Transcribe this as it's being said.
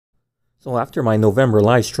So after my November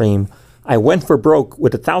live stream, I went for broke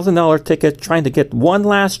with a $1,000 ticket trying to get one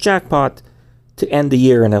last jackpot to end the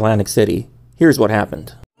year in Atlantic City. Here's what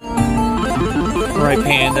happened. Alright,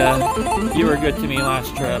 Panda. You were good to me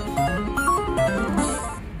last trip.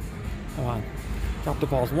 Come on. Drop the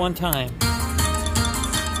balls one time.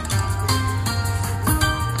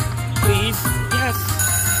 Please? Yes!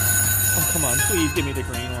 Oh, come on. Please give me the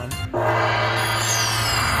green one.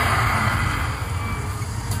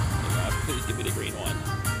 Please give me the green one.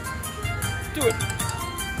 Do it.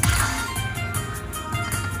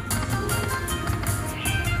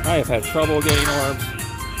 I have had trouble getting orbs.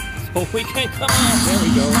 So we can come on. There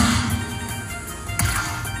we go.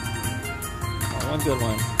 Oh, one good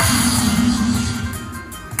one.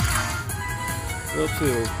 Real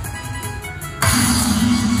two.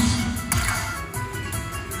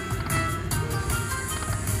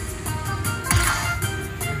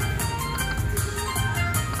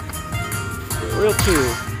 Real two.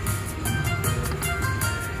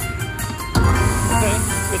 Okay,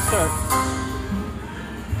 good start.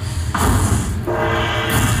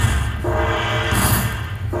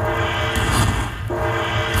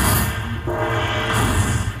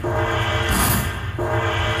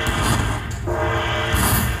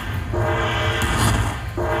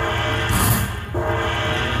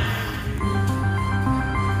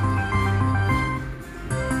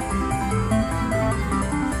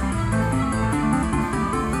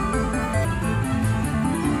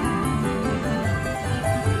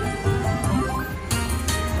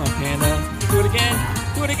 Do it again.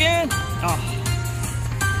 Do it again. Oh.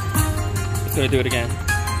 Let's go do it again.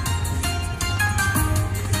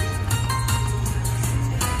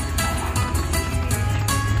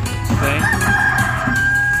 Okay.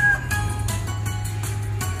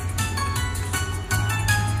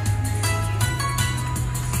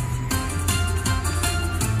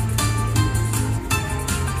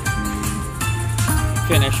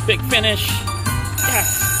 Finish. Big finish. Yes.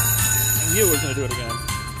 I knew I was going to do it again.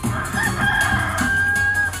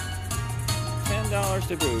 $10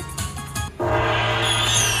 to boot.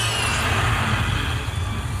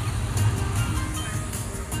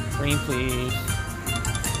 Green, please.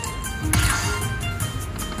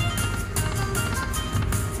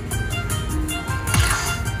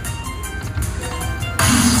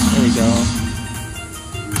 There we go.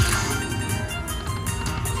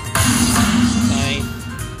 Nice.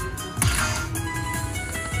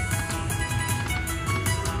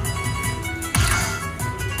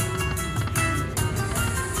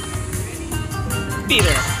 Be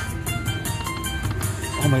there.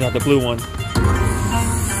 Oh my god, the blue one.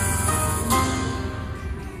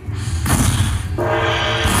 I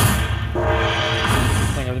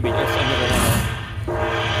think I'm gonna be just under the limit.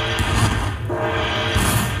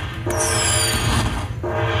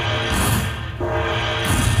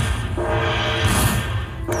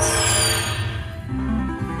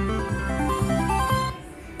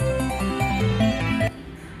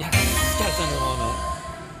 Yes, just under the limit.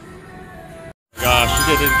 Gosh, you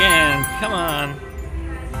did it again. Come on.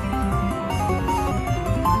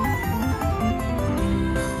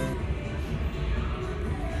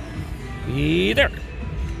 Be there.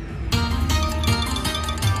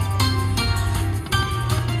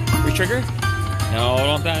 Re-trigger? No,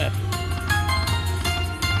 don't that.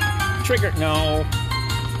 Trigger. No.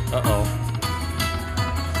 Uh-oh.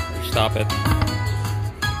 Stop it.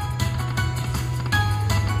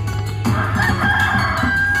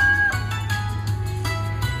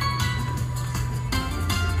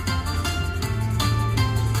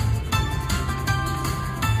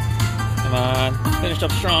 Come on, finished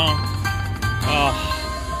up strong. Oh,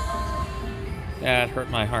 that hurt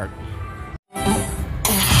my heart.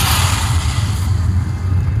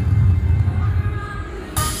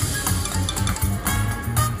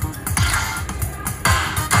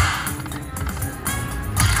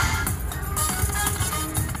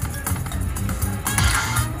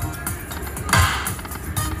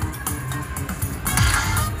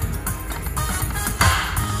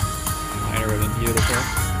 Might have been beautiful.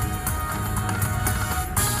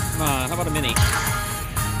 Come on, how about a mini?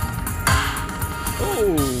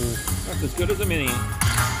 Oh, that's as good as a mini.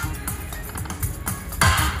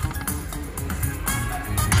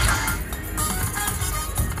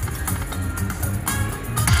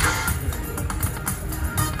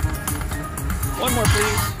 One more,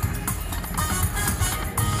 please.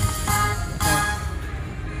 Okay.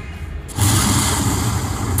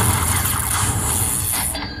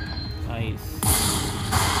 Nice.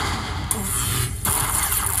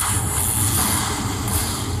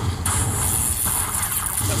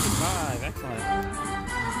 Excellent.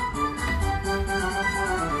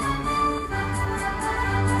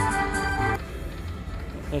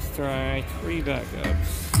 Let's try 3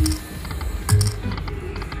 backups.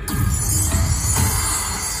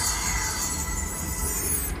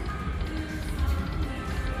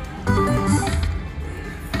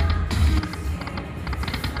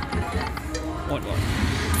 One more.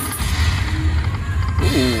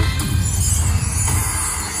 Ooh.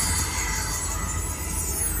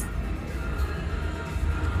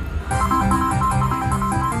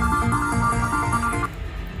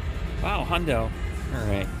 Wow, hundo. All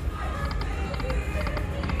right.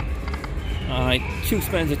 2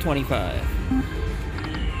 spins at 25.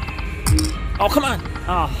 Oh, come on.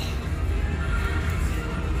 Oh.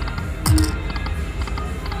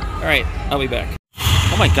 All right, I'll be back.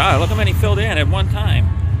 Oh my God, look how many filled in at one time.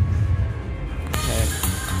 Okay.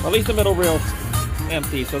 Well, at least the middle reel's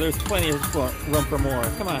empty, so there's plenty of room for more.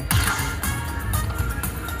 Come on.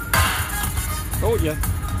 Told ya.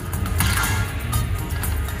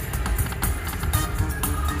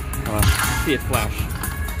 Come on, see it flash.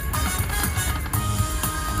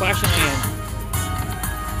 Flash and land.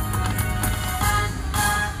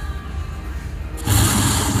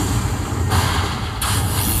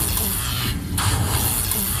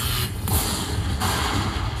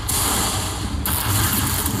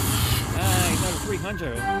 Another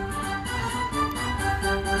 300.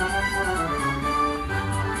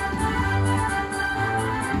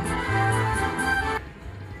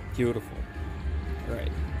 Beautiful. All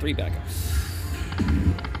right, 3 backups.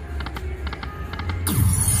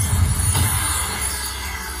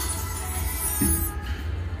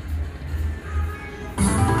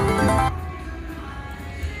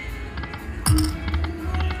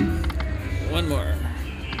 One more.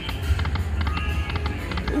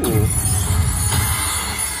 Ooh.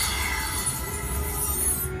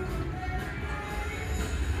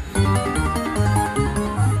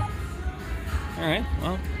 All right,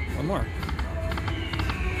 well, one more.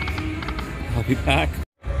 I'll be back.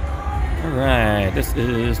 All right, this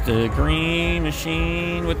is the green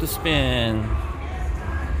machine with the spin.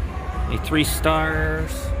 A 3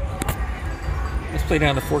 stars. Let's play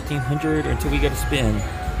down to 1400 until we get a spin.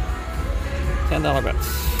 $10 bets.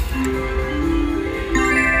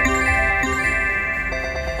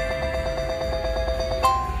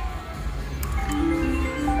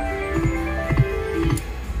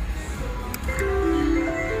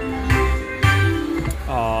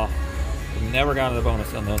 Oh, never got the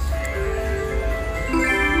bonus on this.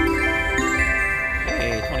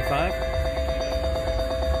 Hey, 25.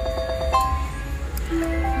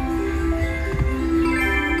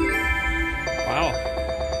 Wow.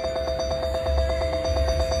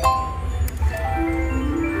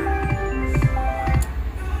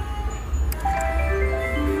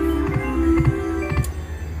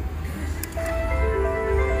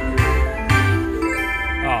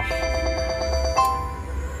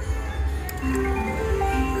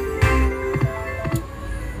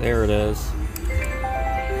 There it is.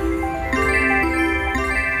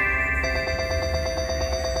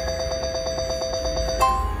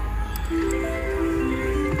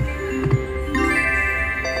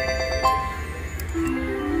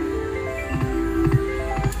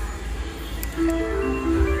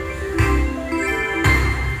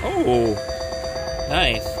 Oh,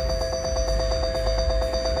 nice.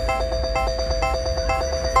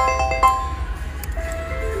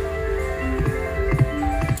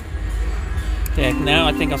 Okay, now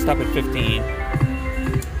I think I'll stop at 15.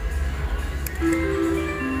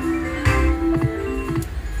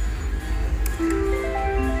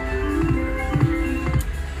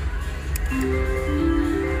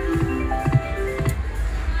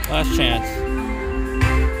 Last chance.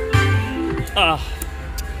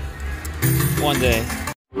 One day.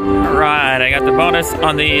 Alright, I got the bonus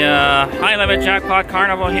on the high limit jackpot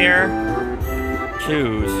carnival here.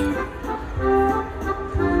 Choose.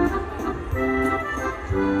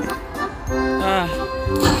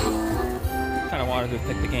 Kind of wanted to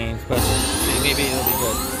pick the games, but see, maybe it'll be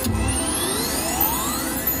good.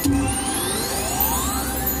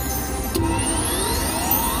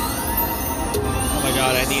 Oh my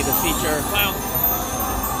God, I need the feature. Clown.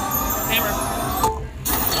 Hammer.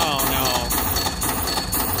 Oh no.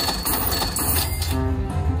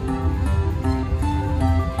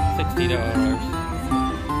 $60.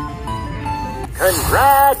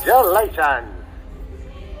 Congratulations!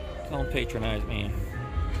 Don't patronize me.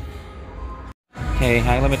 Okay,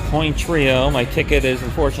 high limit coin trio. My ticket is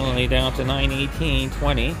unfortunately down to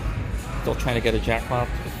 918.20. Still trying to get a jackpot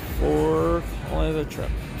before the trip.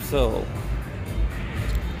 So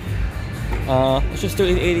let's just do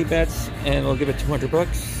 80 bets and we'll give it 200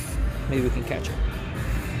 bucks. Maybe we can catch it.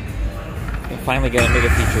 And finally get a mega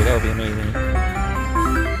feature. That would be amazing.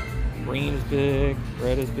 Green is big,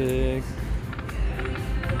 red is big.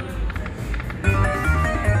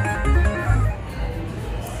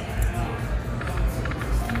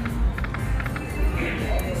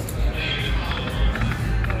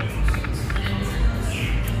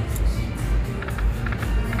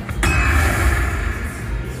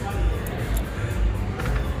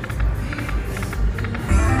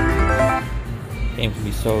 Game can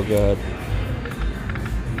be so good.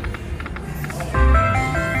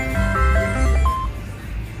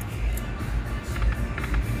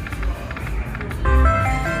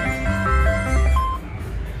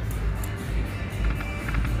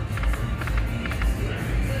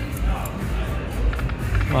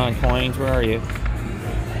 Come on, coins, where are you?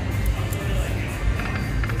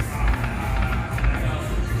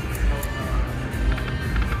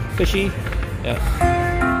 Fishy? Yes.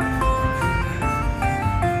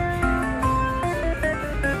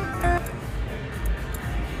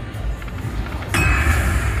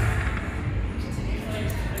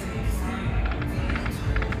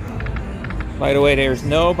 By the way, there's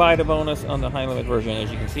no buy the bonus on the high limit version, as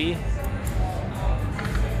you can see.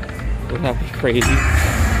 Wouldn't that be crazy?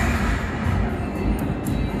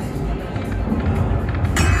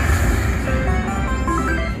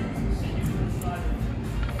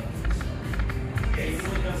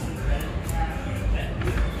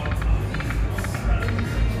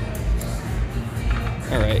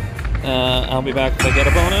 Alright, I'll be back if I get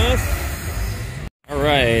a bonus.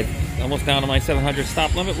 Alright, almost down to my 700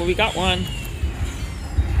 stop limit, but we got one.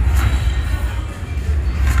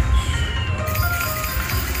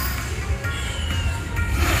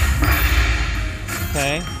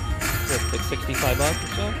 Okay, so it's like 65 bucks or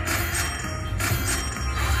so.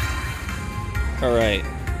 Alright,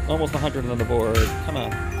 almost 100 on the board. Come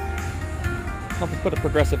on. I'll put a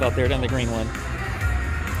progressive out there, then the green one.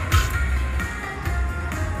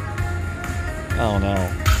 Oh no.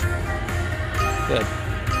 Good.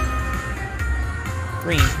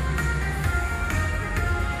 Green.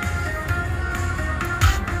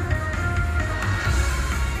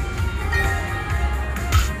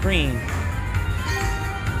 Green.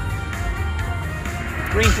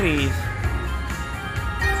 Green, please.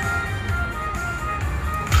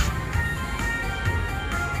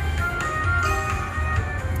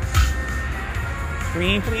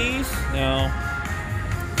 Green, please? No.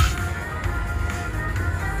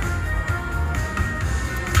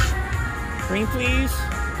 Green, please?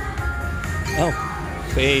 Oh,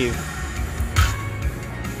 save.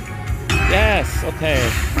 Yes, okay.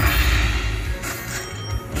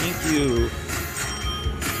 Thank you.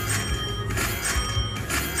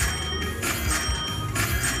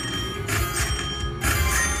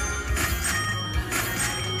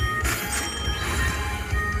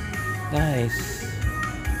 Nice.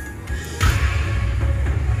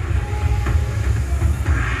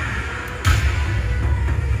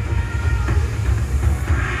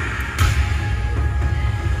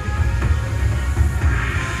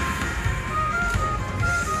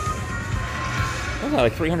 What was that,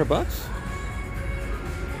 like 300 bucks?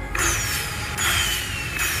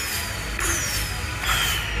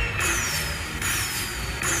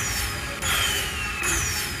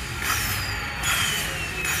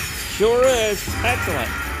 Sure is. Excellent.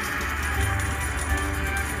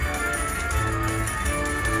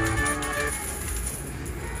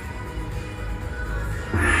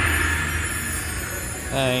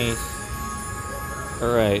 Nice.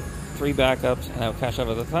 All right, 3 backups, and I'll cash out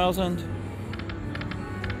of 1,000.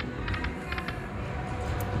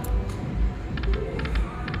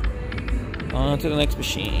 On to the next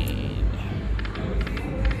machine.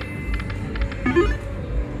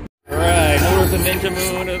 Alright, Motors and Ninja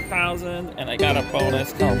Moon at 1,000, and I got a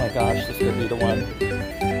bonus. Oh my gosh, this could be the one.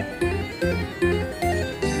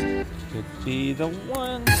 Could be the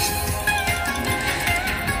one.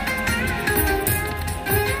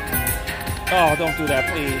 Oh, don't do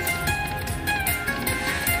that, please.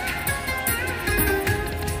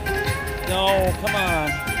 No, come on.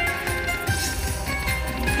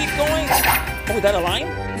 Keep going. Oh, is that a line?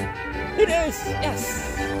 It is,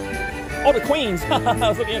 yes. Oh, the queens. I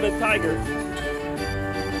was looking at the tiger.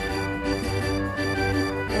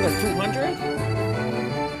 Oh, that's 200?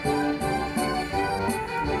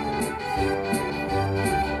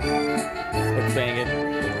 Let's bang it.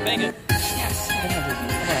 Bang it. Yes, 100.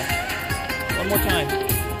 Come on. One more time.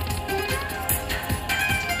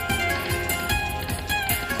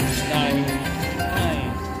 Nice.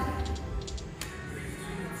 Nice.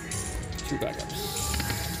 2 backups.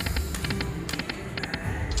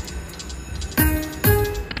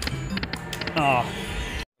 Oh.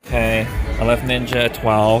 Okay, I left Ninja at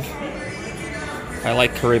 12. I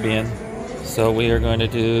like Caribbean. So we are going to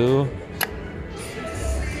do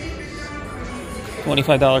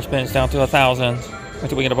 $25 spins down to 1,000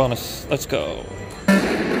 until we get a bonus. Let's go.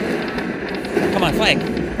 Come on, flag.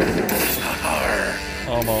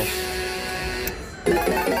 Almost.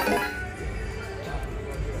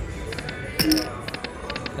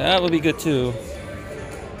 That would be good too.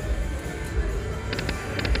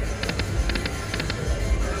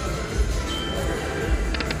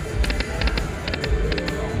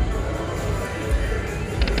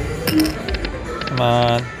 Come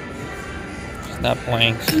on. Just not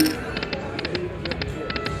blanks.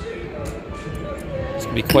 It's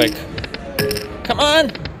gonna be quick. Come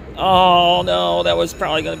on! Oh no, that was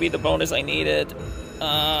probably gonna be the bonus I needed.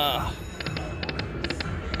 And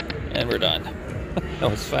we're done. That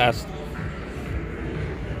was fast.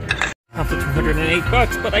 After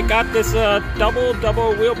 $208, but I got this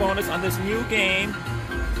double wheel bonus on this new game.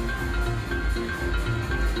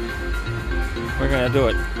 We're gonna do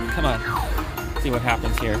it. Come on. See what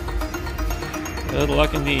happens here. Good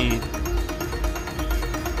luck indeed.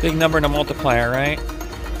 Big number in a multiplier, right?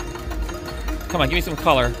 Come on, give me some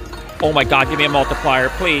color. Oh my god, give me a multiplier,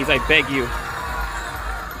 please, I beg you.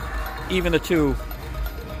 Even the 2.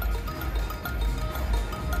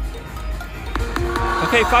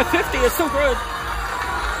 Okay, 550 is so good.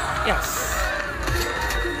 Yes.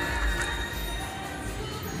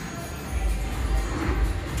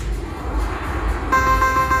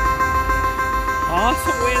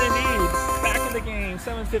 Awesome win indeed. Back in the game,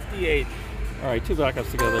 758. All right, 2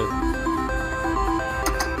 backups together.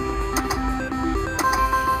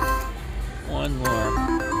 1 more.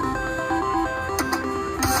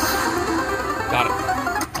 Got it.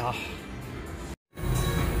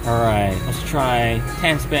 All right, let's try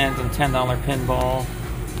 10 spins and $10 pinball.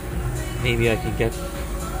 Maybe I can get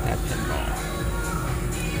that pinball.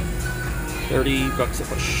 $30 a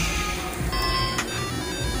push.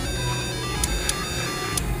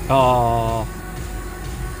 Oh.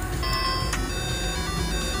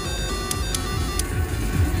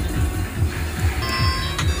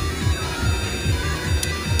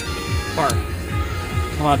 Far.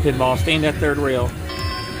 Come on, pinball. Stay in that 3rd rail.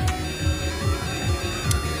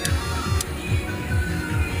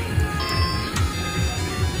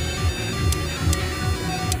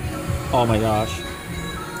 Oh my gosh.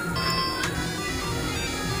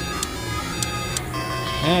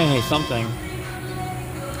 Hey, something.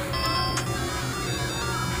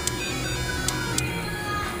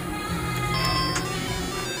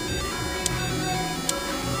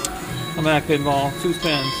 Come back, pinball. 2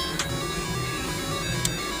 spins.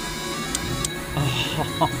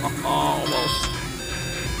 Oh, almost.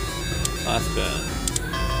 Last spin.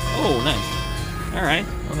 Oh, nice. Alright.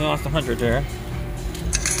 Only lost 100 there.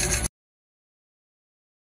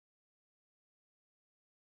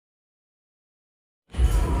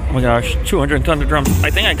 Oh my gosh, 200 Thunder Drums.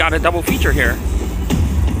 I think I got a double feature here.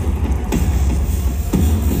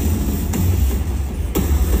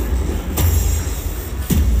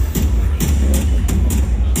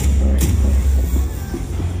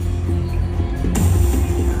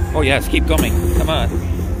 Oh yes, keep going. Come on.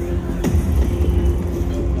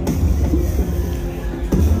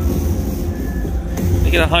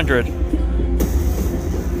 Make it 100.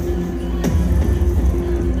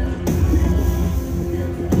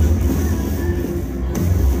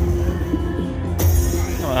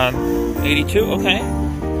 Come on. 82, okay.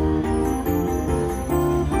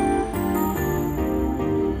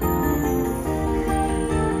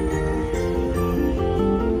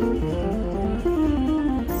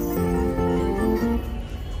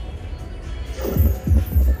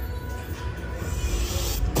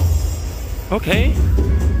 Okay.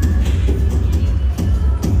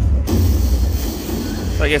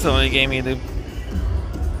 So I guess it only gave me the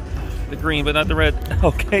green, but not the red.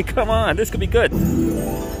 Okay, come on. This could be good.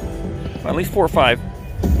 At least 4 or 5.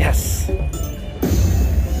 Yes.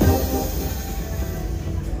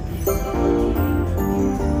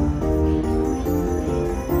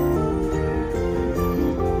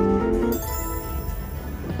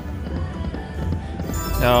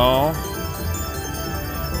 No.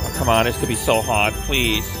 Come on, this could be so hot,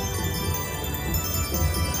 please.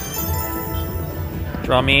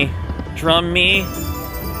 Drum me. Drum me.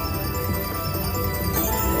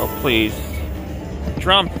 Oh, please.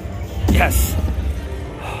 Drum. Yes.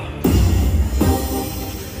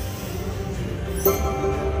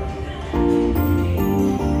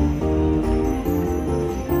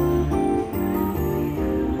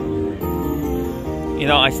 You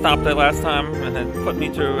know, I stopped it last time and it put me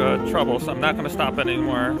through trouble, so I'm not going to stop it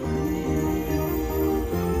anymore.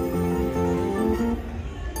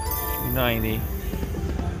 90.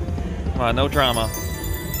 Come on, no drama.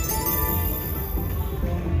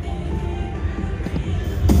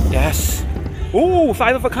 Yes. Ooh,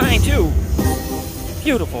 5 of a kind too.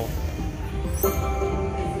 Beautiful.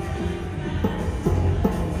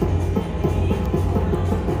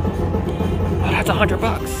 Oh, that's $100.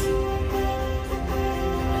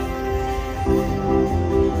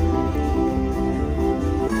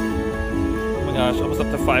 Oh my gosh, almost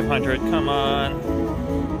up to 500. Come on.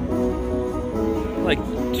 Like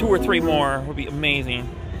 2 or 3 more would be amazing.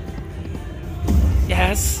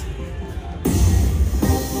 Yes.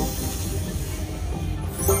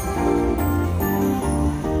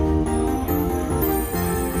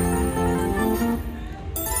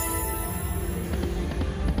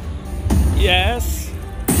 Yes.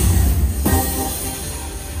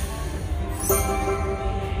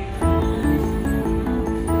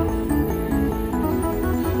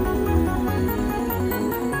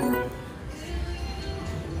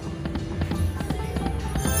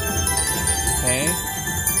 Okay.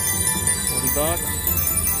 $40.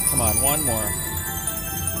 Come on, one more.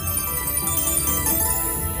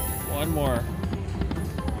 One more.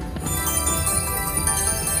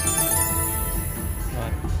 Come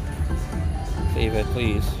on. Save it,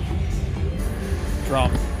 please.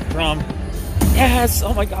 Drum. Drum. Yes!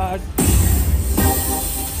 Oh my god.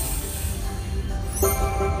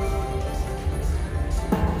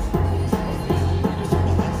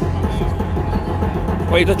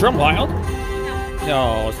 Wait, the drum wild?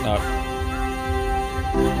 No, it's not.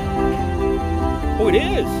 Oh, it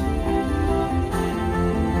is!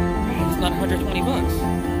 It's not $120.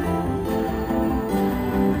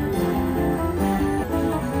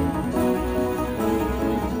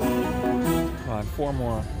 Come on, 4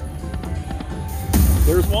 more.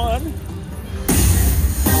 There's one!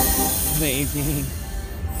 Amazing.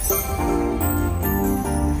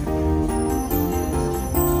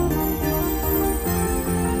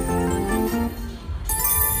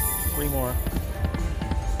 More.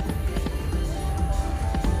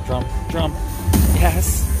 Jump, jump.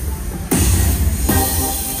 Yes.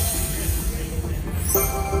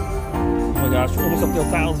 Oh my gosh, we're almost up to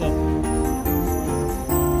 1,000.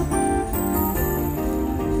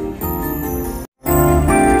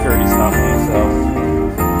 Security stopped me, so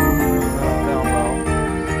down low.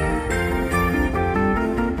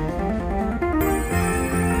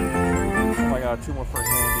 Oh my god, 2 more for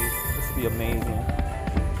handy. This would be amazing.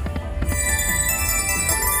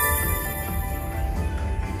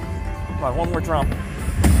 Come on, one more drum.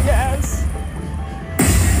 Yes!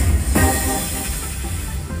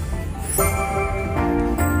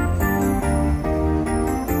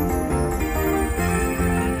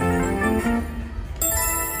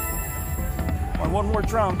 Come on, one more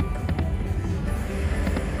drum.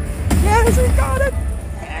 Yes, we got it!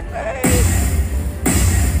 Handmade!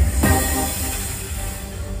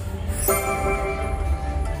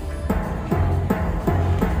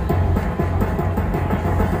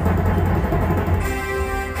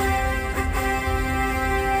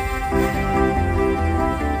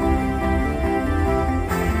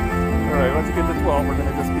 Once you get to 12, we're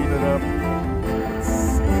gonna just speed it up.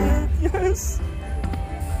 Yes!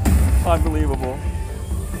 Unbelievable.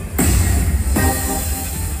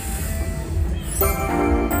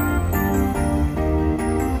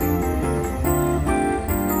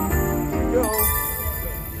 Here we go.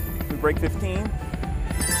 We break 15.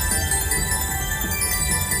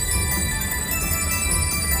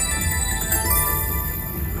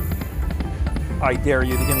 I dare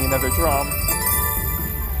you to give me another drum.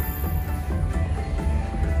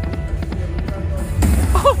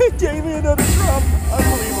 It gave me another drum.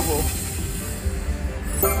 Unbelievable.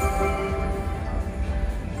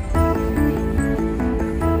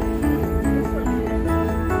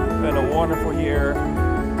 Been a wonderful year.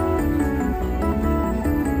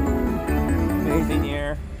 Amazing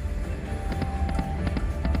year.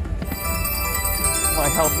 My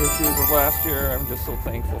health issues of last year, I'm just so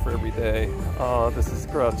thankful for every day. Oh, this is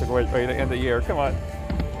such a great way to end the year. Come on.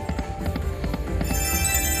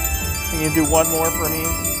 Can you do one more for me?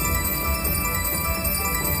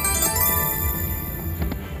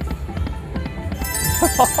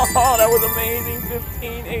 Oh, that was amazing.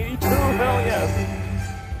 1582. Hell yes.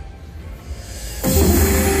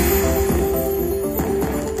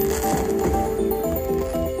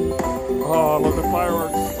 Oh, I love the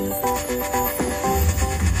fireworks.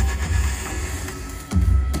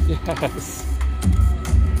 Yes.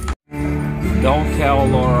 Don't tell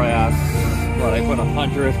Laura but I put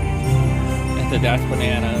 100 into Dash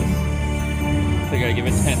Bananas. So I gotta give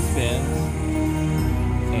it 10 spins.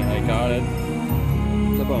 And I got it.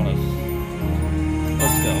 It's a bonus.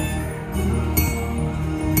 Let's go.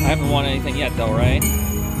 I haven't won anything yet, though, right?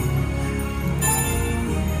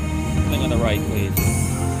 Something on the right, please.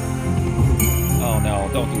 Oh no,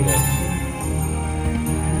 don't do this.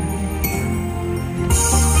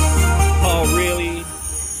 Oh, really?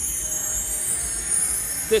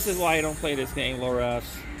 This is why I don't play this game, Loras.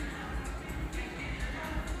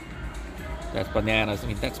 That's bananas. I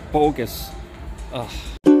mean, that's bogus. Ugh.